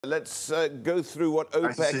Let's go through what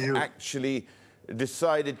OPEC actually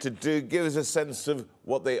decided to do. Give us a sense of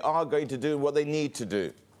what they are going to do and what they need to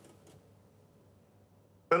do.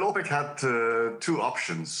 Well, OPEC had two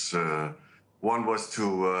options. One was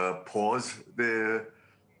to pause the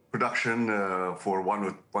production for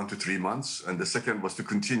one to 3 months, and the second was to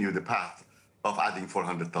continue the path of adding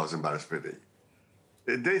 400,000 barrels per day.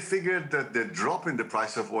 They figured that the drop in the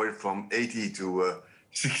price of oil from 80 to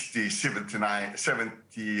 60, 79,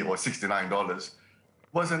 70 or $69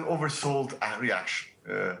 was an oversold reaction.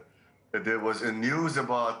 There was a news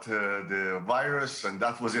about the virus, and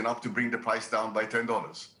that was enough to bring the price down by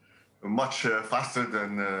 $10, much faster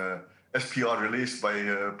than SPR released by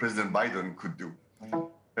President Biden could do.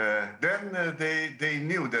 Then they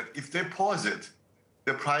knew that if they pause it,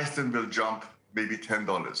 the price then will jump maybe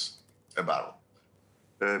 $10 a barrel.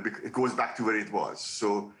 It goes back to where it was.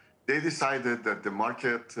 So they decided that the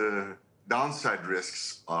market downside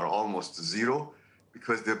risks are almost zero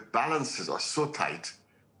because the balances are so tight.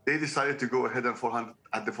 They decided to go ahead and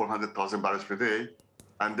at the 400,000 barrels per day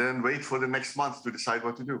and then wait for the next month to decide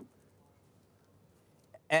what to do.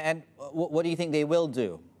 And what do you think they will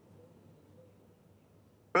do?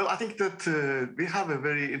 Well, I think that we have a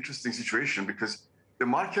very interesting situation because the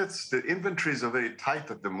markets, the inventories are very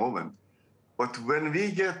tight at the moment. But when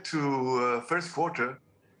we get to first quarter,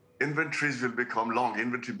 inventories will become long.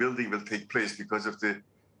 Inventory building will take place because of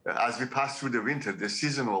as we pass through the winter, the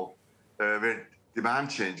seasonal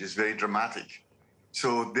demand change is very dramatic.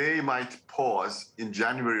 So they might pause in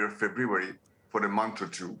January or February for a month or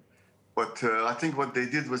two. But I think what they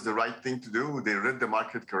did was the right thing to do. They read the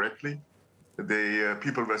market correctly.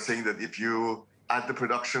 People were saying that if you add the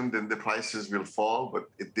production, then the prices will fall, but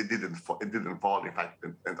it didn't fall, in fact,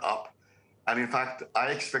 and up. And in fact, I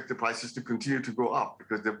expect the prices to continue to go up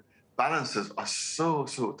because the balances are so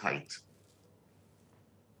tight.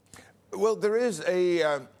 Well, there is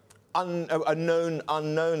a known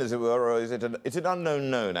unknown, as it were, or it's an unknown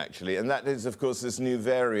known, actually, and that is, of course, this new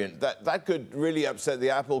variant. That could really upset the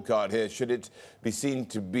apple cart here, should it be seen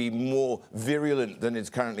to be more virulent than it's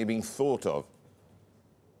currently being thought of.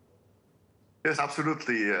 Yes,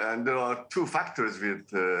 absolutely. And there are two factors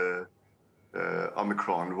with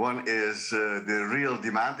Omicron. One is the real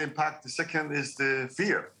demand impact. The second is the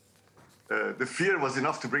fear. The fear was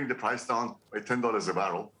enough to bring the price down by $10 a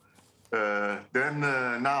barrel.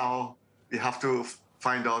 Now we have to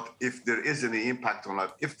find out if there is any impact on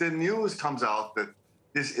that. If the news comes out that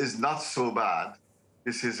this is not so bad,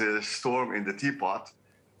 this is a storm in the teapot,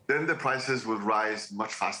 then the prices will rise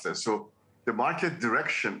much faster. So the market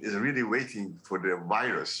direction is really waiting for the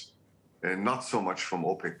virus and not so much from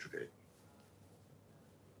OPEC today.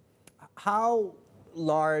 How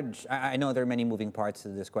large, I know there are many moving parts to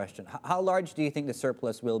this question, how large do you think the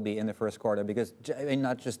surplus will be in the first quarter? Because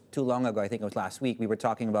not just too long ago, I think it was last week, we were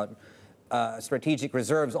talking about strategic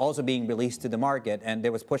reserves also being released to the market, and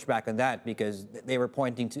there was pushback on that because they were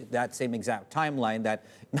pointing to that same exact timeline that,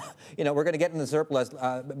 we're going to get in the surplus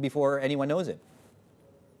before anyone knows it.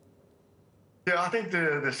 Yeah, I think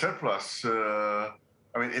the surplus,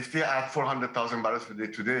 if we add 400,000 barrels per day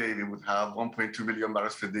today, we would have 1.2 million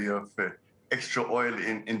barrels per day of extra oil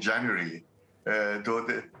in January. Though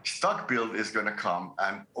the stock build is going to come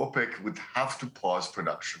and OPEC would have to pause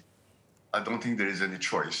production. I don't think there is any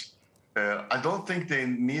choice. I don't think they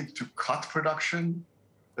need to cut production,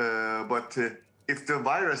 but if the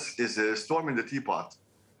virus is a storm in the teapot,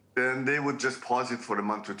 then they would just pause it for a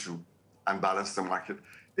month or two and balance the market.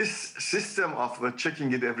 This system of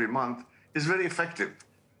checking it every month is very effective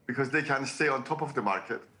because they can stay on top of the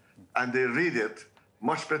market and they read it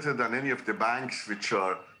much better than any of the banks, which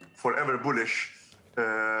are forever bullish.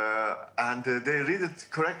 And they read it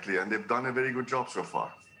correctly, and they've done a very good job so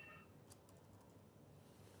far.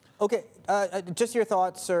 Okay, just your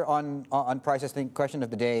thoughts, sir, on prices. I think question of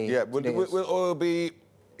the day. Yeah, will oil be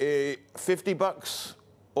 $50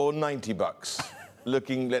 or $90?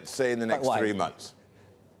 Looking, let's say, in the next 3 months.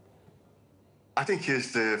 I think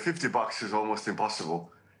the $50 is almost impossible.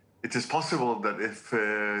 It is possible that if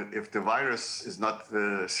the virus is not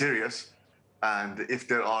serious, and if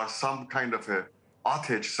there are some kind of a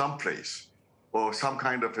outage someplace, or some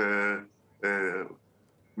kind of a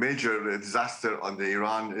major disaster on the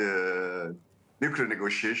Iran nuclear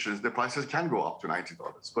negotiations, the prices can go up to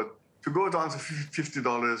 $90. But to go down to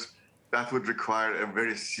 $50, that would require a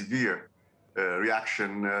very severe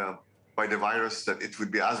reaction by the virus, that it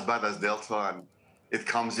would be as bad as Delta and it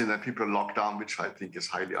comes in and people lock down, which I think is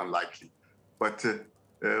highly unlikely. But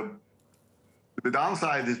the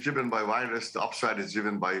downside is driven by virus, the upside is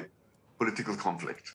driven by political conflict.